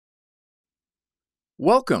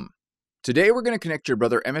Welcome! Today we're going to connect your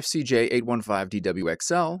Brother MFC-J815DW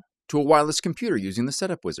XL to a wireless computer using the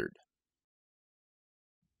Setup Wizard.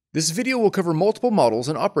 This video will cover multiple models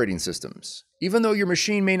and operating systems. Even though your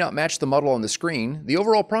machine may not match the model on the screen, the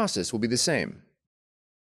overall process will be the same.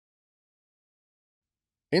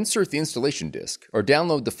 Insert the installation disk or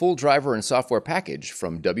download the full driver and software package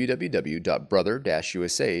from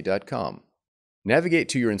www.brother-usa.com. Navigate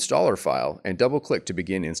to your installer file and double-click to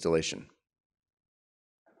begin installation.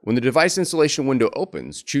 When the device installation window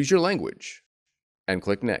opens, choose your language and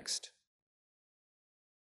click Next.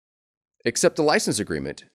 Accept the license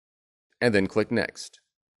agreement and then click Next.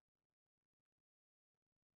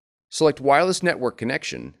 Select Wireless Network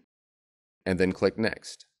Connection and then click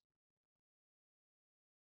Next.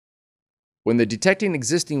 When the Detecting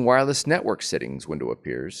Existing Wireless Network Settings window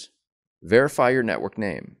appears, verify your network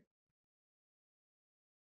name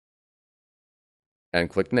and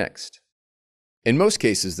click Next. In most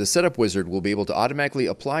cases, the Setup Wizard will be able to automatically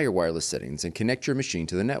apply your wireless settings and connect your machine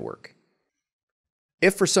to the network.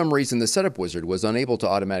 If for some reason the Setup Wizard was unable to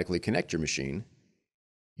automatically connect your machine,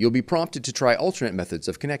 you'll be prompted to try alternate methods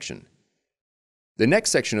of connection. The next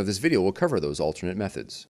section of this video will cover those alternate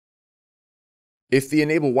methods. If the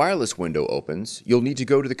Enable Wireless window opens, you'll need to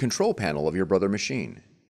go to the control panel of your Brother machine.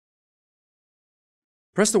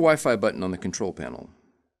 Press the Wi-Fi button on the control panel.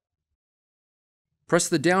 Press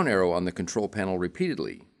the down arrow on the control panel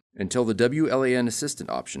repeatedly until the WLAN Assistant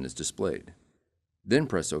option is displayed. Then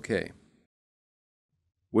press OK.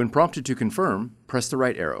 When prompted to confirm, press the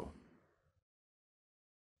right arrow.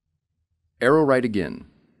 Arrow right again.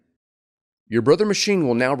 Your Brother machine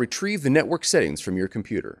will now retrieve the network settings from your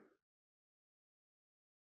computer.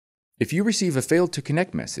 If you receive a failed to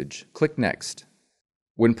connect message, click Next.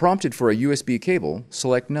 When prompted for a USB cable,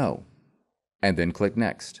 select No, and then click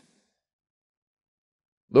Next.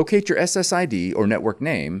 Locate your SSID or network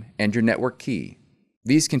name and your network key.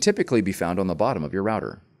 These can typically be found on the bottom of your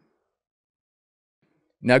router.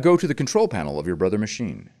 Now go to the control panel of your Brother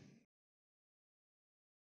machine.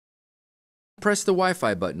 Press the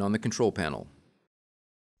Wi-Fi button on the control panel.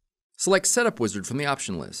 Select Setup Wizard from the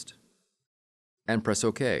option list and press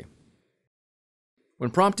OK. When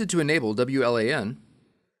prompted to enable WLAN,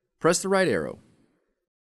 press the right arrow.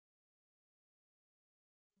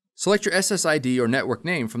 Select your SSID or network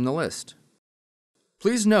name from the list.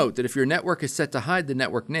 Please note that if your network is set to hide the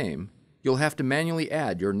network name, you'll have to manually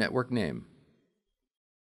add your network name.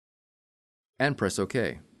 And press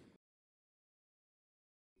OK.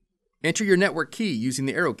 Enter your network key using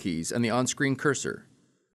the arrow keys and the on-screen cursor,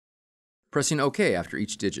 pressing OK after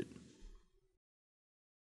each digit.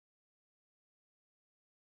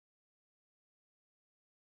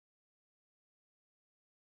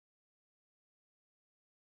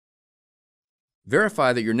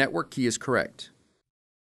 Verify that your network key is correct.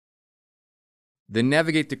 Then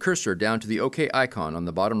navigate the cursor down to the OK icon on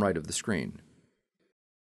the bottom right of the screen.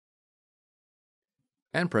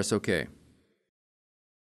 And press OK.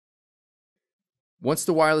 Once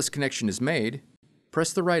the wireless connection is made,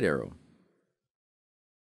 press the right arrow.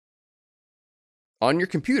 On your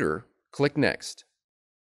computer, click Next.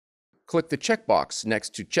 Click the checkbox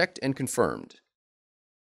next to Checked and Confirmed,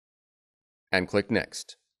 and click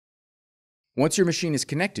Next. Once your machine is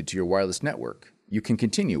connected to your wireless network, you can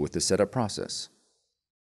continue with the setup process.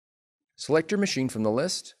 Select your machine from the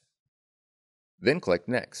list, then click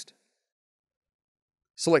Next.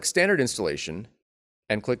 Select Standard Installation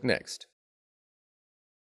and click Next.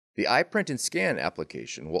 The iPrint&Scan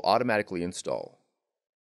application will automatically install.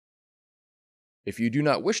 If you do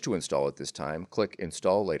not wish to install at this time, click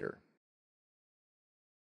Install Later.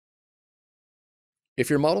 If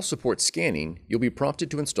your model supports scanning, you'll be prompted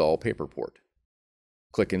to install PaperPort.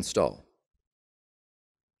 Click Install.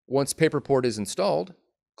 Once PaperPort is installed,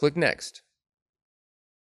 click Next.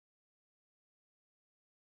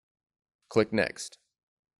 Click Next.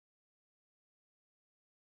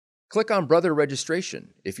 Click on Brother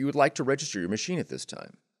Registration if you would like to register your machine at this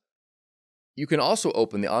time. You can also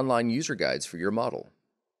open the online user guides for your model.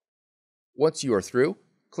 Once you are through,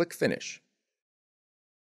 click Finish.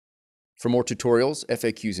 For more tutorials,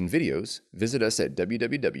 FAQs, and videos, visit us at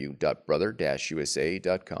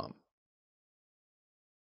www.brother-usa.com.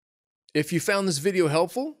 If you found this video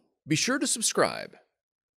helpful, be sure to subscribe.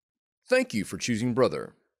 Thank you for choosing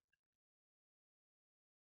Brother.